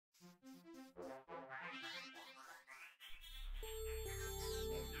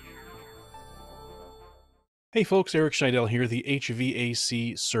Hey folks, Eric Scheidel here, the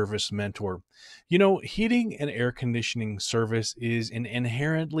HVAC service mentor. You know, heating and air conditioning service is an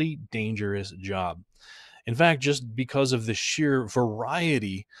inherently dangerous job. In fact, just because of the sheer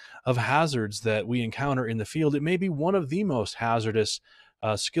variety of hazards that we encounter in the field, it may be one of the most hazardous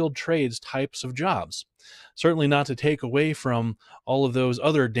skilled trades types of jobs. Certainly not to take away from all of those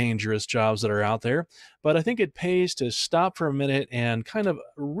other dangerous jobs that are out there, but I think it pays to stop for a minute and kind of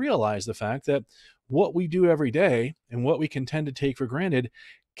realize the fact that what we do every day and what we can tend to take for granted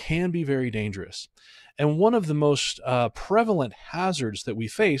can be very dangerous. And one of the most prevalent hazards that we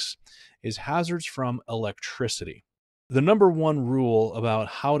face is hazards from electricity. The number one rule about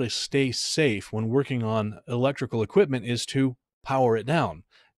how to stay safe when working on electrical equipment is to power it down,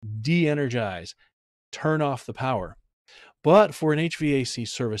 de energize, turn off the power. But for an HVAC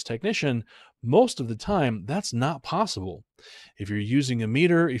service technician, most of the time that's not possible. If you're using a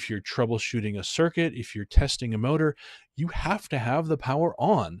meter, if you're troubleshooting a circuit, if you're testing a motor, you have to have the power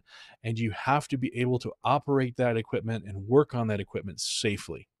on and you have to be able to operate that equipment and work on that equipment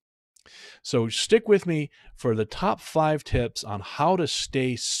safely. So stick with me for the top 5 tips on how to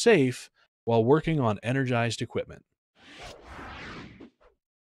stay safe while working on energized equipment.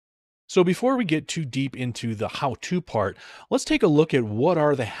 So before we get too deep into the how-to part, let's take a look at what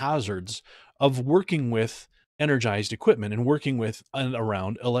are the hazards of working with energized equipment and working with and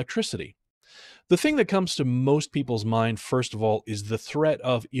around electricity. The thing that comes to most people's mind, first of all, is the threat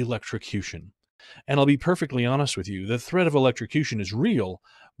of electrocution. And I'll be perfectly honest with you, the threat of electrocution is real,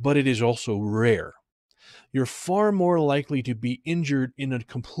 but it is also rare. You're far more likely to be injured in a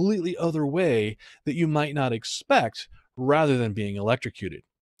completely other way that you might not expect rather than being electrocuted.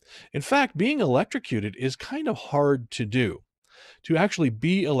 In fact, being electrocuted is kind of hard to do. To actually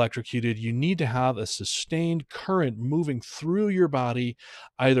be electrocuted, you need to have a sustained current moving through your body,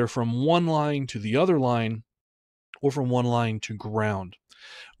 either from one line to the other line or from one line to ground.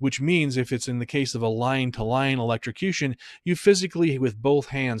 Which means if it's in the case of a line to line electrocution, you physically, with both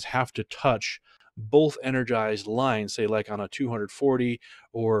hands, have to touch both energized lines, say like on a 240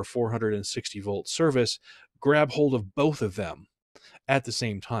 or 460 volt service, grab hold of both of them at the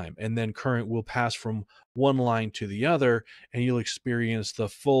same time. And then current will pass from one line to the other, and you'll experience the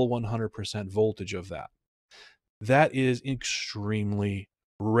full 100% voltage of that. That is extremely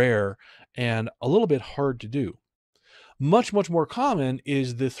rare and a little bit hard to do. Much, much more common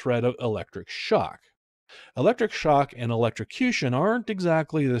is the threat of electric shock. Electric shock and electrocution aren't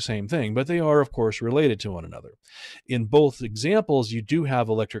exactly the same thing, but they are, of course, related to one another. In both examples, you do have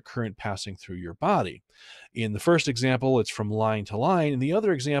electric current passing through your body. In the first example, it's from line to line. In the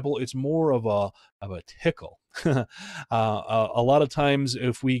other example, it's more of a tickle. A lot of times,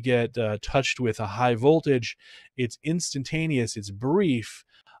 if we get touched with a high voltage, it's instantaneous, it's brief,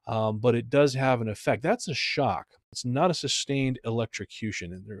 but it does have an effect. That's a shock. It's not a sustained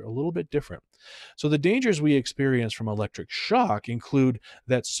electrocution, and they're a little bit different. So the dangers we experience from electric shock include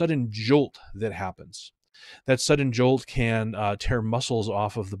that sudden jolt that happens. That sudden jolt can tear muscles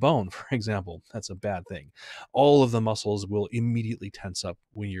off of the bone, for example. That's a bad thing. All of the muscles will immediately tense up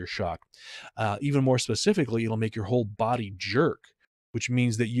when you're shocked. Even more specifically, it'll make your whole body jerk, which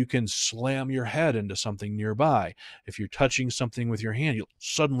means that you can slam your head into something nearby. If you're touching something with your hand, you'll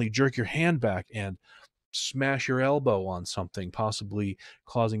suddenly jerk your hand back and smash your elbow on something, possibly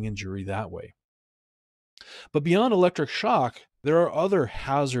causing injury that way. But beyond electric shock, there are other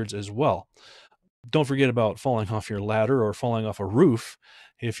hazards as well. Don't forget about falling off your ladder or falling off a roof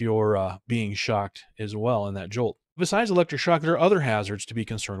if you're being shocked as well in that jolt. Besides electric shock, there are other hazards to be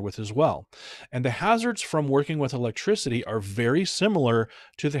concerned with as well. And the hazards from working with electricity are very similar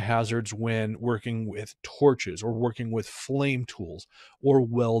to the hazards when working with torches or working with flame tools or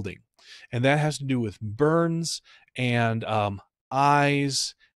welding. And that has to do with burns and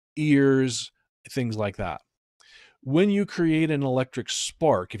eyes, ears, things like that. When you create an electric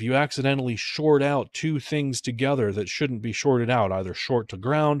spark, if you accidentally short out two things together that shouldn't be shorted out, either short to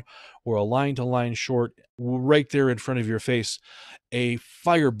ground or a line to line short right there in front of your face, a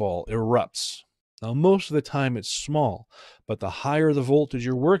fireball erupts. Now, most of the time it's small, but the higher the voltage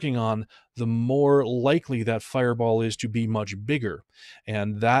you're working on, the more likely that fireball is to be much bigger.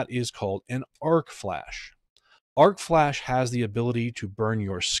 And that is called an arc flash. Arc flash has the ability to burn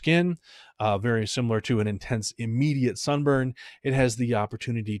your skin, very similar to an intense immediate sunburn. It has the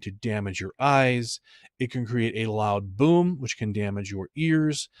opportunity to damage your eyes. It can create a loud boom, which can damage your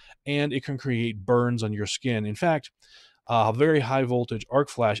ears, and it can create burns on your skin. In fact, a very high voltage arc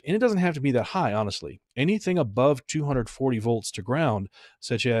flash, and it doesn't have to be that high, honestly. Anything above 240 volts to ground,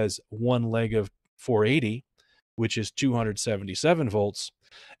 such as one leg of 480, which is 277 volts,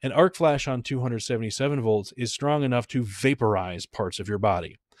 An arc flash on 277 volts is strong enough to vaporize parts of your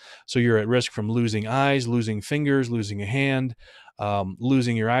body. So you're at risk from losing eyes, losing fingers, losing a hand,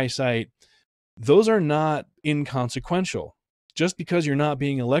 losing your eyesight. Those are not inconsequential. Just because you're not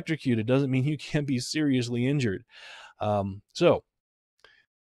being electrocuted doesn't mean you can't be seriously injured. So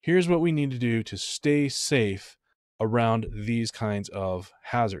here's what we need to do to stay safe around these kinds of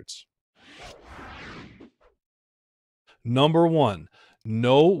hazards. Number one,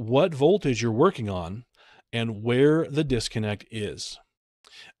 know what voltage you're working on and where the disconnect is.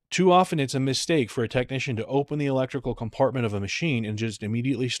 Too often it's a mistake for a technician to open the electrical compartment of a machine and just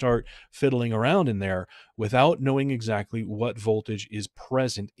immediately start fiddling around in there without knowing exactly what voltage is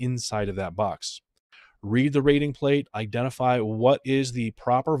present inside of that box. Read the rating plate, identify what is the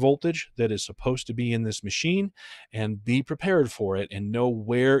proper voltage that is supposed to be in this machine, and be prepared for it and know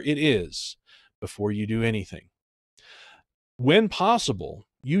where it is before you do anything. When possible,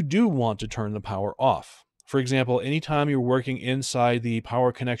 you do want to turn the power off. For example, anytime you're working inside the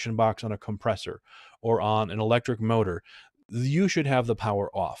power connection box on a compressor or on an electric motor, you should have the power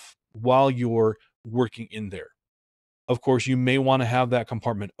off while you're working in there. Of course, you may want to have that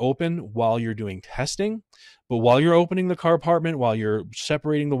compartment open while you're doing testing, but while you're opening the compartment, while you're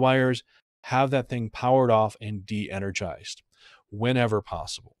separating the wires, have that thing powered off and de-energized whenever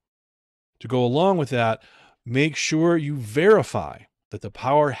possible. To go along with that, make sure you verify that the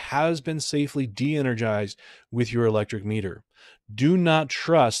power has been safely de-energized with your electric meter. Do not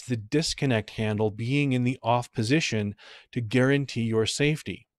trust the disconnect handle being in the off position to guarantee your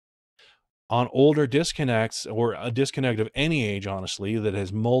safety. On older disconnects, or a disconnect of any age, honestly, that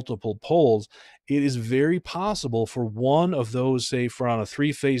has multiple poles, it is very possible for one of those, say for on a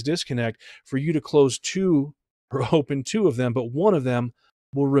 3-phase disconnect, for you to close two or open two of them, but one of them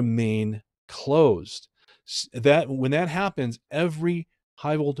will remain closed. When that happens, every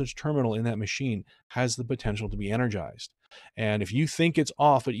high voltage terminal in that machine has the potential to be energized. And if you think it's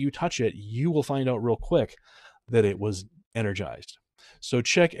off, but you touch it, you will find out real quick that it was energized. So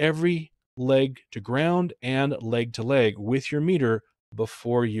check every leg to ground and leg to leg with your meter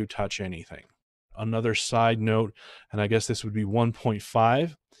before you touch anything. Another side note, and I guess this would be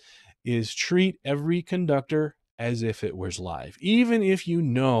 1.5, is treat every conductor as if it was live. Even if you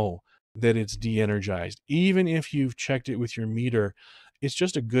know that it's de-energized, even if you've checked it with your meter, it's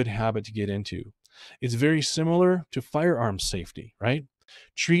just a good habit to get into. It's very similar to firearms safety, right?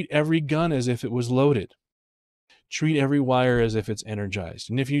 Treat every gun as if it was loaded. Treat every wire as if it's energized.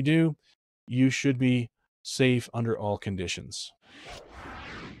 And if you do, you should be safe under all conditions.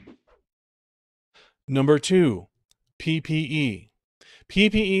 Number 2, PPE.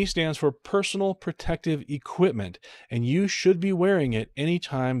 PPE stands for personal protective equipment, and you should be wearing it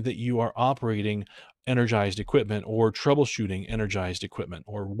anytime that you are operating energized equipment or troubleshooting energized equipment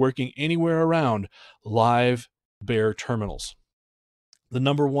or working anywhere around live bare terminals. The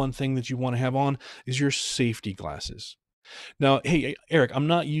number one thing that you want to have on is your safety glasses. Now, hey, Eric, I'm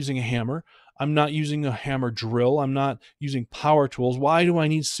not using a hammer. I'm not using a hammer drill. I'm not using power tools. Why do I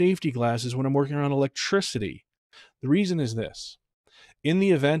need safety glasses when I'm working around electricity? The reason is this. In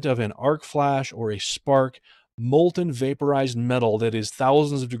the event of an arc flash or a spark, molten vaporized metal that is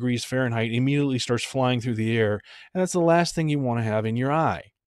thousands of degrees Fahrenheit immediately starts flying through the air, and that's the last thing you want to have in your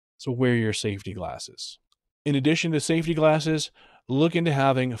eye. So wear your safety glasses. In addition to safety glasses, look into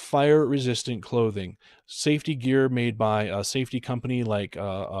having fire-resistant clothing. Safety gear made by a safety company like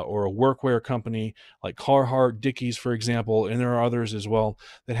or a workwear company like Carhartt, Dickies, for example, and there are others as well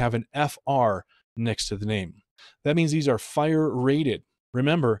that have an FR next to the name. That means these are fire-rated.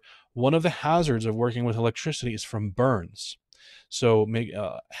 Remember, one of the hazards of working with electricity is from burns. So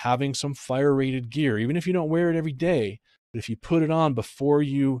having some fire-rated gear, even if you don't wear it every day, but if you put it on before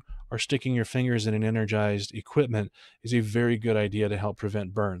you are sticking your fingers in an energized equipment, is a very good idea to help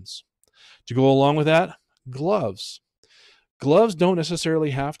prevent burns. To go along with that, gloves. Gloves don't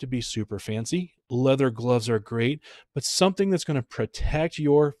necessarily have to be super fancy. Leather gloves are great, but something that's going to protect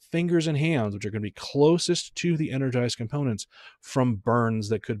your fingers and hands, which are going to be closest to the energized components, from burns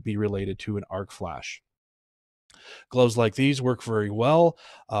that could be related to an arc flash. Gloves like these work very well.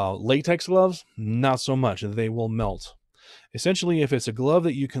 Latex gloves, not so much. They will melt. Essentially, if it's a glove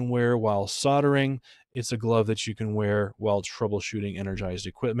that you can wear while soldering, it's a glove that you can wear while troubleshooting energized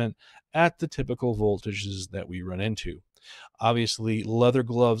equipment at the typical voltages that we run into. Obviously, leather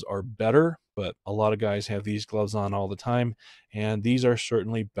gloves are better, but a lot of guys have these gloves on all the time, and these are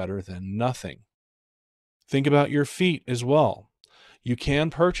certainly better than nothing. Think about your feet as well. You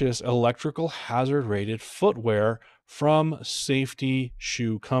can purchase electrical hazard rated footwear from safety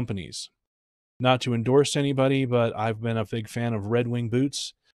shoe companies. Not to endorse anybody, but I've been a big fan of Red Wing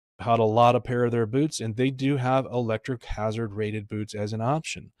boots. Had a lot of pair of their boots, and they do have electric hazard rated boots as an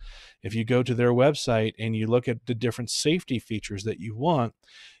option. If you go to their website and you look at the different safety features that you want,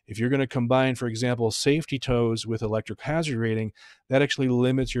 if you're going to combine, for example, safety toes with electric hazard rating, that actually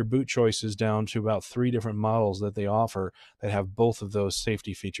limits your boot choices down to about 3 different models that they offer that have both of those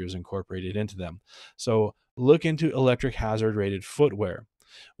safety features incorporated into them. So look into electric hazard rated footwear.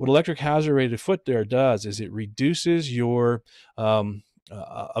 What electric hazard rated footwear does is it reduces your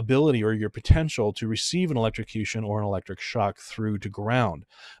ability or your potential to receive an electrocution or an electric shock through to ground,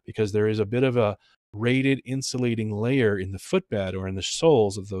 because there is a bit of a rated insulating layer in the footbed or in the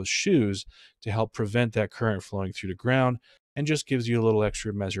soles of those shoes to help prevent that current flowing through the ground, and just gives you a little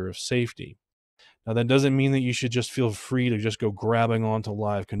extra measure of safety. Now, that doesn't mean that you should just feel free to just go grabbing onto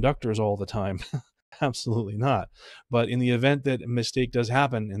live conductors all the time. Absolutely not. But in the event that a mistake does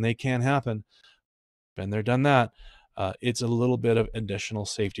happen, and they can happen, been there, done that, it's a little bit of additional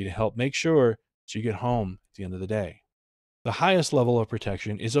safety to help make sure that you get home at the end of the day. The highest level of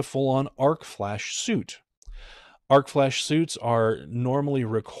protection is a full-on arc flash suit. Arc flash suits are normally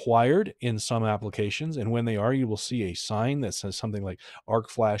required in some applications, and when they are, you will see a sign that says something like arc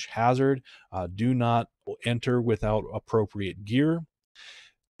flash hazard, do not enter without appropriate gear.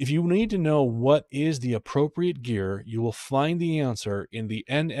 If you need to know what is the appropriate gear, you will find the answer in the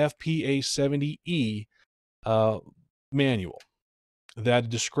NFPA 70E manual that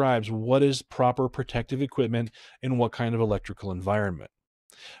describes what is proper protective equipment in what kind of electrical environment.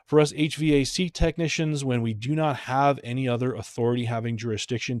 For us HVAC technicians, when we do not have any other authority having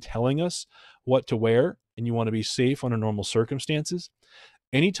jurisdiction telling us what to wear, and you want to be safe under normal circumstances,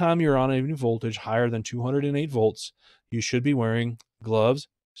 anytime you're on a voltage higher than 208 volts, you should be wearing gloves,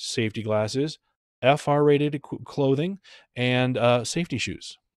 safety glasses, FR rated clothing, and safety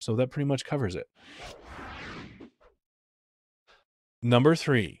shoes. So that pretty much covers it. Number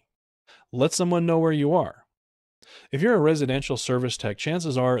 3, let someone know where you are. If you're a residential service tech,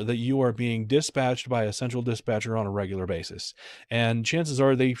 chances are that you are being dispatched by a central dispatcher on a regular basis. And chances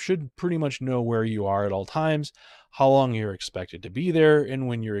are they should pretty much know where you are at all times, how long you're expected to be there, and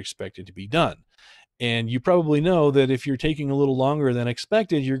when you're expected to be done. And you probably know that if you're taking a little longer than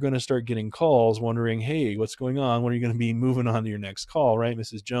expected, you're going to start getting calls wondering, hey, what's going on? When are you going to be moving on to your next call, right?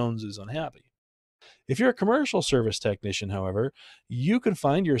 Mrs. Jones is unhappy. If you're a commercial service technician, however, you can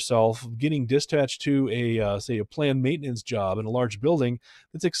find yourself getting dispatched to say, a planned maintenance job in a large building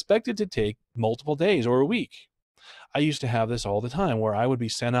that's expected to take multiple days or a week. I used to have this all the time where I would be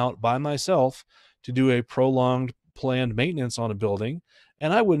sent out by myself to do a prolonged planned maintenance on a building,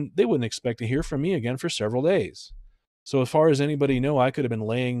 and they wouldn't expect to hear from me again for several days. So as far as anybody know, I could have been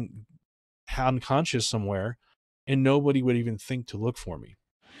laying unconscious somewhere, and nobody would even think to look for me.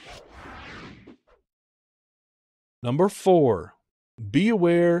 Number 4, be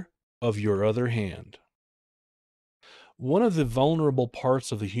aware of your other hand. One of the vulnerable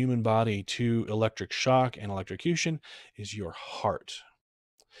parts of the human body to electric shock and electrocution is your heart.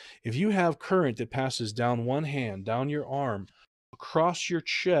 If you have current that passes down one hand, down your arm, across your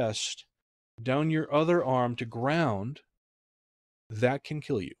chest, down your other arm to ground, that can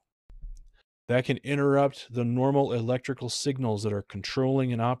kill you. That can interrupt the normal electrical signals that are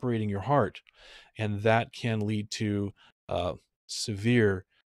controlling and operating your heart, and that can lead to severe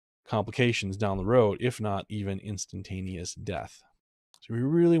complications down the road, if not even instantaneous death. So we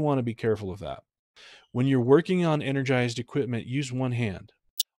really want to be careful of that. When you're working on energized equipment, use one hand.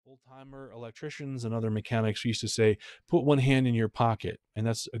 Old-timer electricians and other mechanics used to say, put one hand in your pocket, and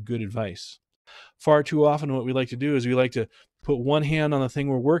that's a good advice. Far too often what we like to do is we like to put one hand on the thing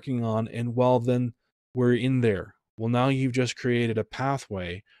we're working on, and while then we're in there. Well, now you've just created a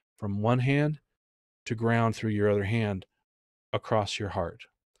pathway from one hand to ground through your other hand across your heart.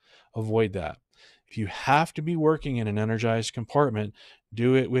 Avoid that. If you have to be working in an energized compartment,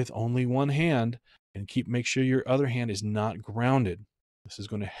 do it with only one hand, and make sure your other hand is not grounded. This is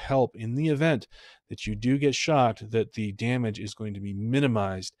going to help in the event that you do get shocked, that the damage is going to be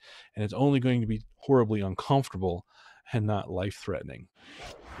minimized, and it's only going to be horribly uncomfortable and not life-threatening.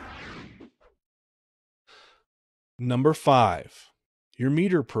 Number 5, your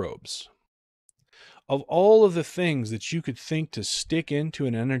meter probes. Of all of the things that you could think to stick into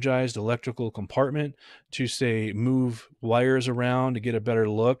an energized electrical compartment to, say, move wires around to get a better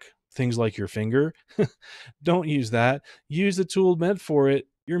look, things like your finger, don't use that. Use the tool meant for it,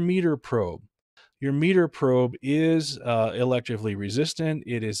 your meter probe. Your meter probe is electrically resistant.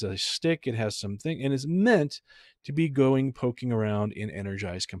 It is a stick. It has something, and is meant to be poking around in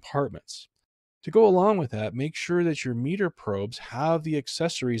energized compartments. To go along with that, make sure that your meter probes have the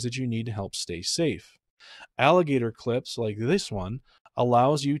accessories that you need to help stay safe. Alligator clips like this one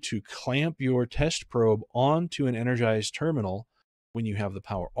allows you to clamp your test probe onto an energized terminal when you have the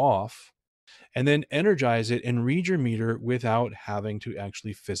power off, and then energize it and read your meter without having to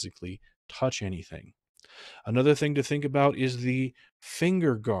actually physically touch anything. Another thing to think about is the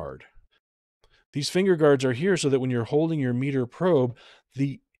finger guard. These finger guards are here so that when you're holding your meter probe,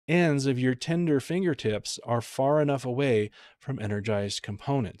 the ends of your tender fingertips are far enough away from energized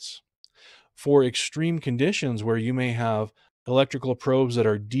components. For extreme conditions where you may have electrical probes that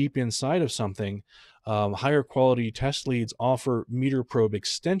are deep inside of something, higher quality test leads offer meter probe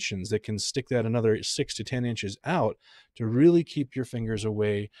extensions that can stick that another 6 to 10 inches out to really keep your fingers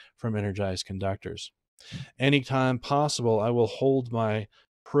away from energized conductors. Anytime possible, I will hold my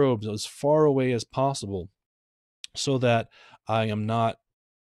probes as far away as possible so that I am not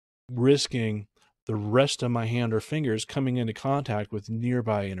risking the rest of my hand or fingers coming into contact with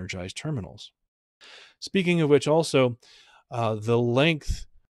nearby energized terminals. Speaking of which, also, the length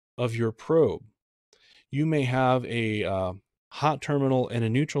of your probe. You may have a hot terminal and a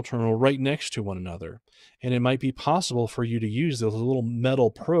neutral terminal right next to one another, and it might be possible for you to use this little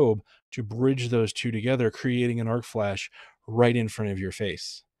metal probe to bridge those two together, creating an arc flash right in front of your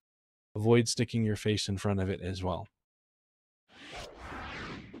face. Avoid sticking your face in front of it as well.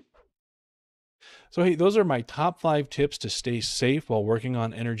 So, hey, those are my top 5 tips to stay safe while working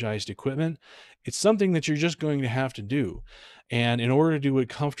on energized equipment. It's something that you're just going to have to do. And in order to do it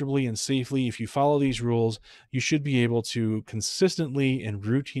comfortably and safely, if you follow these rules, you should be able to consistently and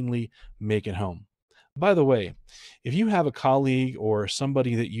routinely make it home. By the way, if you have a colleague or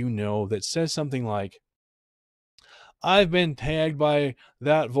somebody that you know that says something like, "I've been tagged by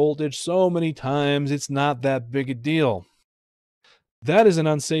that voltage so many times, it's not that big a deal," that is an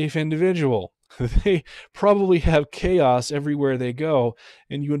unsafe individual. They probably have chaos everywhere they go,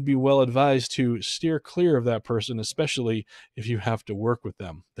 and you would be well advised to steer clear of that person, especially if you have to work with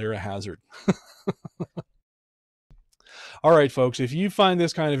them. They're a hazard. All right, folks, if you find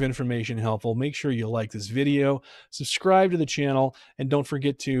this kind of information helpful, make sure you like this video, subscribe to the channel, and don't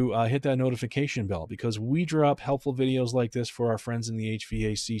forget to hit that notification bell because we drop helpful videos like this for our friends in the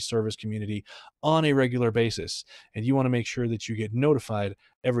HVAC service community on a regular basis. And you want to make sure that you get notified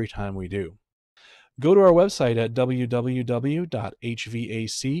every time we do. Go to our website at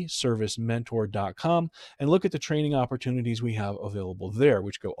www.hvacservicementor.com and look at the training opportunities we have available there,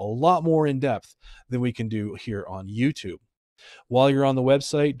 which go a lot more in depth than we can do here on YouTube. While you're on the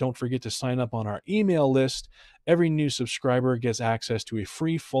website, don't forget to sign up on our email list. Every new subscriber gets access to a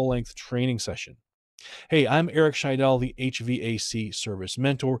free full-length training session. Hey, I'm Eric Scheidel, the HVAC Service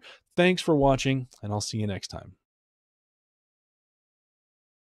Mentor. Thanks for watching, and I'll see you next time.